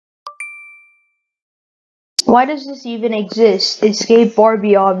Why does this even exist? Escape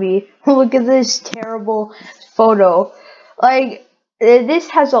Barbie Obby. Look at this terrible photo. Like, this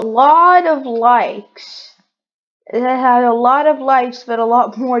has a lot of likes. It had a lot of likes, but a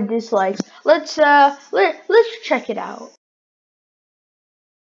lot more dislikes. Let's check it out.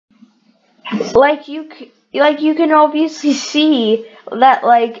 Like you can obviously see that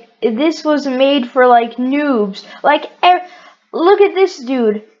like this was made for like noobs. Like, look at this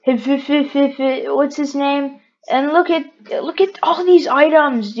dude. What's his name? And look at all these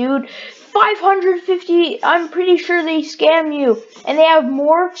items, dude. 550. I'm pretty sure they scam you. And they have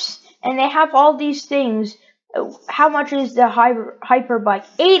morphs and they have all these things. How much is the hyper bike?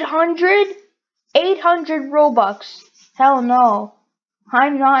 800? 800 Robux. Hell no.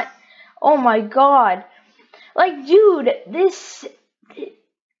 I'm not. Oh my god. Like, dude,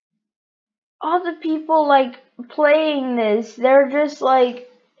 all the people, like, playing this, they're just, like,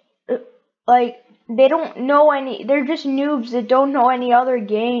 they don't know they're just noobs that don't know any other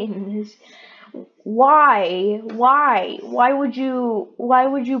games. Why? Why would you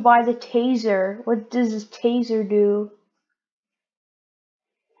buy the taser? What does this taser do?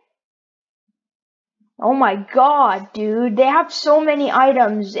 Oh my god, dude, they have so many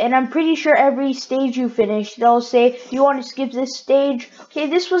items, and I'm pretty sure every stage you finish, they'll say, do you want to skip this stage? Okay,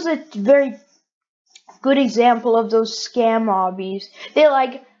 this was a very good example of those scam obbies. They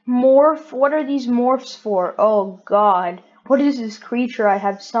like morph. What are these morphs for? Oh god, what is this creature I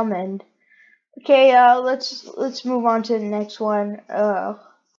have summoned? Okay, let's move on to the next one. The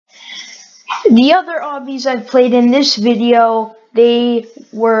other obbies I've played in this video, they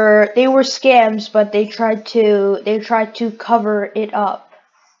were scams, but they tried to cover it up.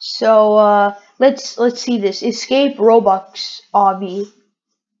 So let's see this. Escape Roblox obby.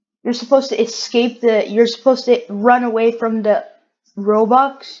 You're supposed to run away from the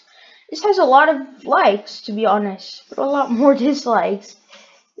Robux. This has a lot of likes, to be honest, but a lot more dislikes.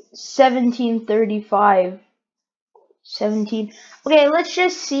 1735. 17. Okay, let's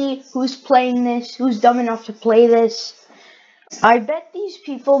just see who's playing this, who's dumb enough to play this. I bet these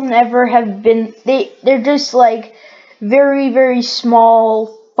people never have been, they're just like very, very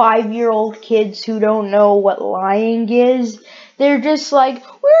small 5-year-old kids who don't know what lying is. They're just like,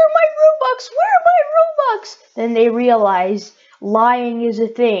 where are my Robux? Where are my Robux? Then they realize lying is a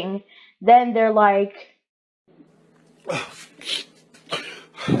thing. Then they're like,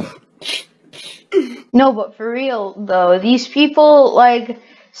 no, but for real though, these people, like,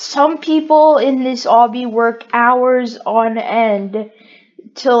 some people in this obby work hours on end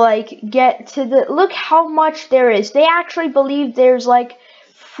to like get to the, look how much there is. They actually believe there's like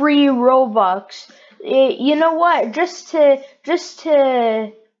free Robux. You know what? Just to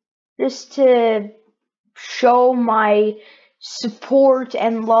show my support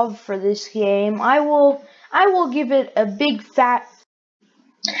and love for this game, I will give it a big fat.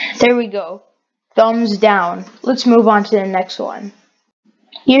 There we go. Thumbs down. Let's move on to the next one.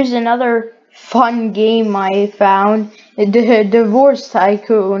 Here's another fun game I found. The Divorce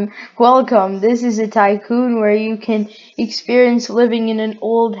Tycoon. Welcome. This is a tycoon where you can experience living in an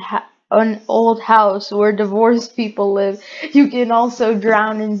old house where divorced people live. You can also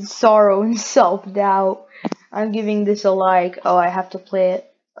drown in sorrow and self-doubt. I'm giving this a like. Oh, I have to play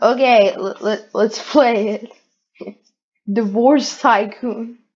it. Okay, let's play it. Divorce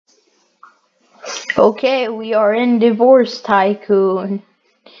Tycoon. Okay, we are in Divorce Tycoon.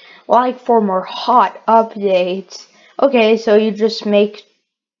 Like for more hot updates. Okay, so you just make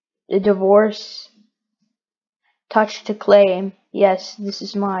the divorce. Touch to claim. Yes, this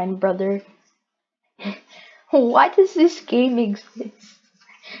is mine, brother. Why does this game exist?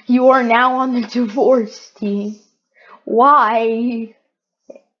 You are now on the divorce team. Why?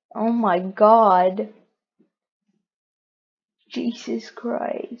 Oh my god. Jesus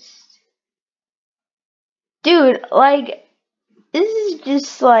Christ. Dude, like, this is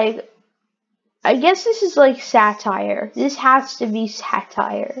just like, I guess this is like satire. This has to be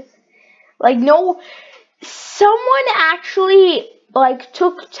satire. Like, no, someone actually like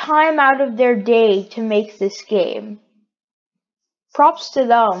took time out of their day to make this game. Props to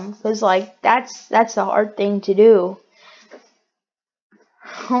them, because like that's a hard thing to do.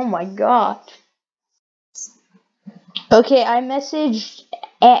 Oh my god. Okay, I messaged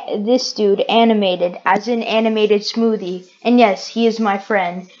this dude, Animated, as in Animated Smoothie, and yes, he is my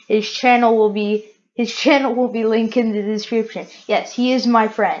friend. His channel will be linked in the description. Yes, he is my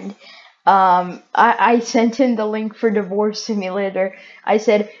friend. I sent him the link for Divorce Simulator. I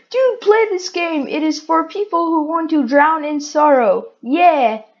said, dude, play this game. It is for people who want to drown in sorrow.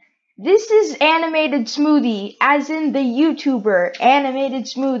 Yeah. This is Animated Smoothie, as in the YouTuber Animated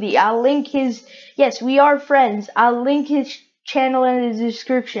Smoothie. I'll link his. Yes, we are friends. I'll link his channel in the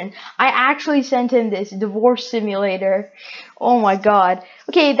description. I actually sent him this divorce simulator. Oh my god.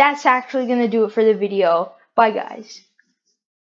 Okay, that's actually gonna do it for the video. Bye, guys.